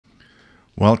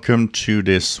Welcome to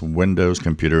this Windows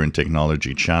Computer and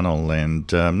Technology channel.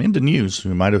 And in the news,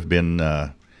 we might have been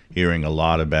hearing a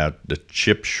lot about the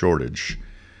chip shortage.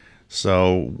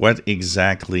 So what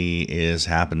exactly is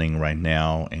happening right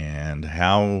now, and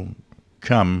how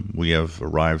come we have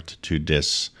arrived to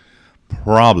this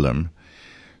problem?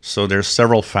 So there's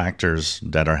several factors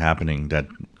that are happening that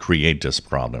create this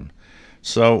problem.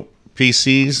 So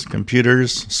PCs,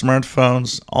 computers,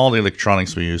 smartphones, all the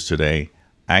electronics we use today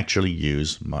actually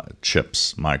use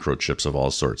chips, microchips of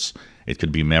all sorts. It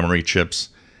could be memory chips,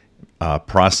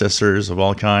 processors of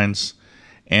all kinds,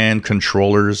 and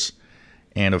controllers.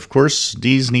 And of course,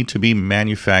 these need to be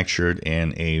manufactured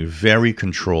in a very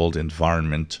controlled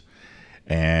environment.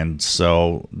 And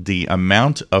so the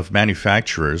amount of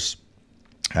manufacturers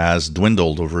has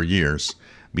dwindled over years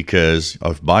because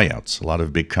of buyouts. A lot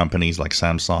of big companies like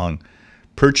Samsung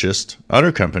purchased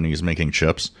other companies making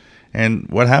chips. And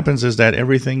what happens is that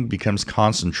everything becomes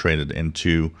concentrated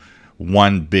into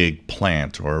one big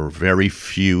plant or very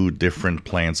few different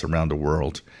plants around the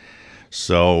world.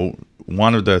 So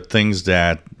one of the things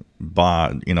that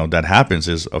that happens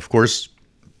is, of course,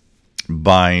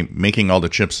 by making all the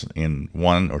chips in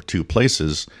one or two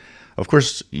places, of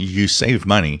course, you save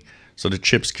money. So the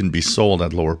chips can be sold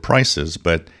at lower prices,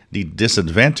 but the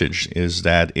disadvantage is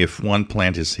that if one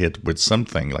plant is hit with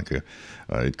something like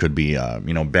it could be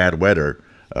bad weather,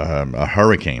 a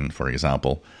hurricane, for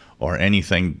example, or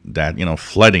anything that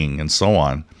flooding and so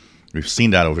on. We've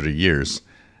seen that over the years.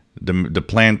 The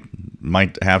plant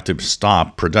might have to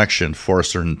stop production for a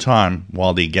certain time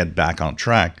while they get back on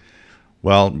track.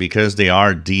 Well, because they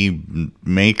are the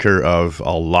maker of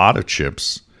a lot of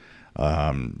chips,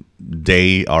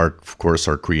 they are, of course,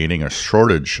 creating a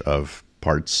shortage of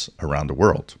parts around the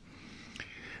world.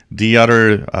 The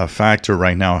other factor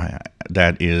right now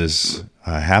that is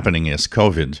happening is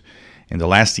COVID. In the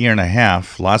last year and a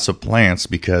half, lots of plants,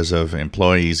 because of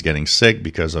employees getting sick,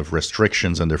 because of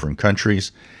restrictions in different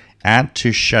countries, had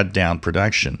to shut down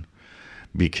production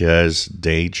because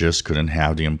they just couldn't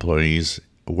have the employees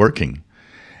working.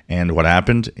 And what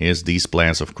happened is these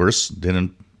plants, of course,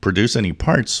 didn't produce any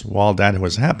parts while that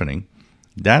was happening.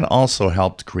 That also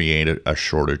helped create a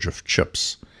shortage of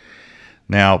chips.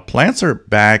 Now, plants are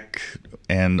back,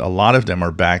 and a lot of them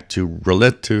are back to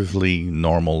relatively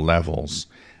normal levels.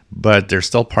 But there's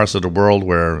still parts of the world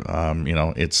where,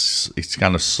 it's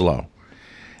kind of slow.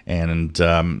 And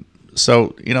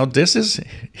so this is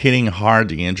hitting hard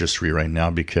the industry right now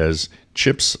because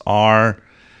chips are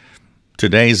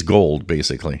today's gold,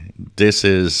 basically. This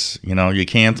is, we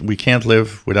can't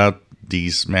live without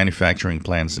these manufacturing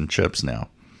plants and chips now.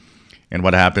 And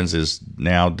what happens is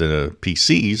now the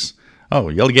PCs,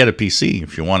 you'll get a PC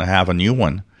if you want to have a new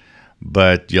one,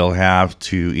 but you'll have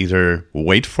to either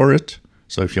wait for it.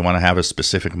 So if you want to have a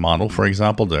specific model, for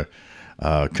example, the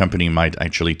company might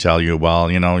actually tell you,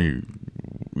 well,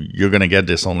 you're going to get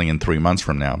this only in 3 months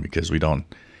from now because we don't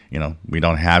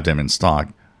have them in stock.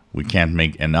 We can't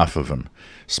make enough of them.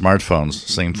 Smartphones,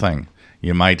 same thing.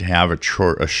 You might have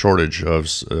a shortage of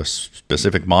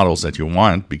specific models that you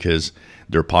want because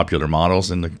they're popular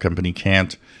models and the company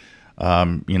can't,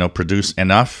 produce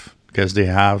enough because they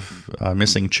have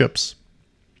missing chips.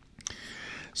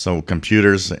 So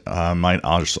computers might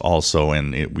also,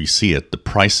 and we see it, the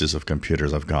prices of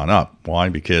computers have gone up. Why?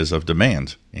 Because of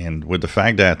demand. And with the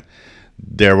fact that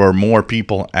there were more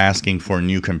people asking for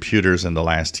new computers in the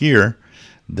last year,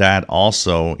 that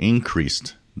also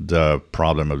increased the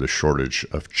problem of the shortage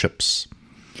of chips.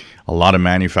 A lot of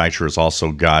manufacturers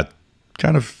also got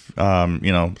kind of,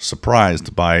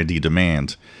 surprised by the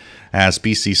demand. As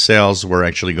PC sales were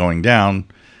actually going down,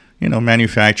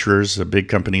 manufacturers, big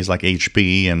companies like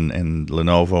HP and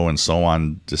Lenovo and so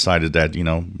on decided that,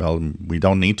 we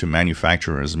don't need to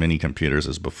manufacture as many computers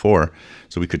as before,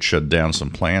 so we could shut down some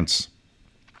plants.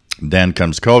 Then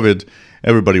comes COVID,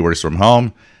 everybody works from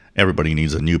home, everybody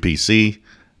needs a new PC,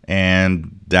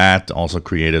 and that also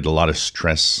created a lot of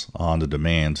stress on the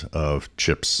demand of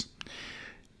chips.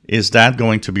 Is that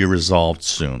going to be resolved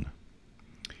soon?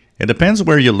 It depends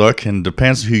where you look and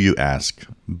depends who you ask,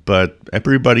 but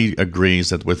everybody agrees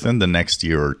that within the next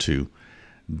year or two,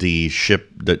 the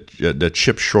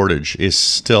chip shortage is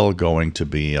still going to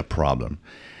be a problem.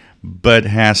 But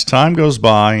as time goes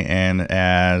by and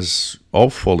as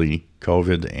hopefully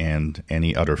COVID and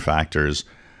any other factors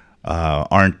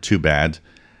aren't too bad,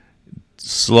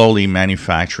 slowly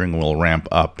manufacturing will ramp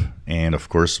up, and of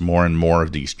course more and more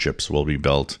of these chips will be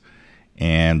built,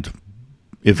 and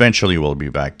eventually we'll be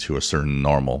back to a certain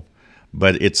normal.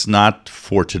 But it's not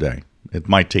for today. It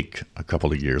might take a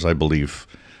couple of years. I believe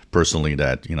personally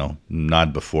that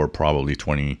not before probably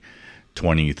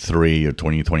 2023 or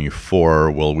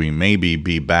 2024 will we maybe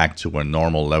be back to a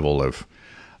normal level of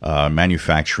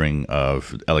manufacturing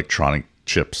of electronic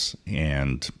chips,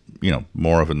 and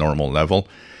more of a normal level.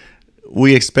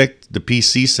 We expect the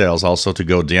PC sales also to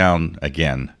go down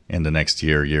again in the next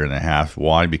year and a half.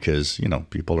 Why? Because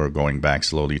people are going back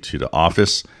slowly to the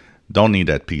office, don't need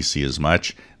that PC as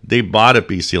much. They bought a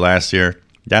PC last year.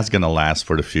 That's going to last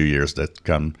for the few years that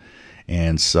come.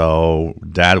 And so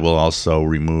that will also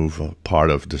remove a part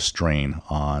of the strain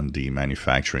on the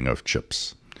manufacturing of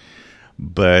chips.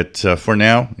 But for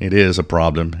now, it is a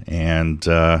problem. And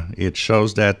it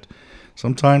shows that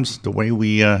sometimes the way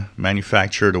we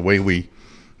manufacture, the way we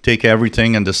take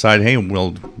everything and decide, hey,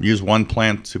 we'll use one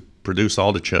plant to produce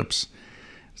all the chips,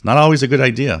 it's not always a good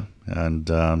idea. And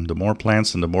the more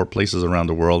plants and the more places around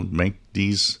the world make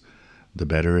these, the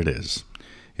better it is.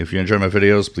 If you enjoy my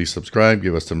videos, please subscribe,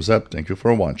 give us thumbs up. Thank you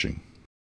for watching.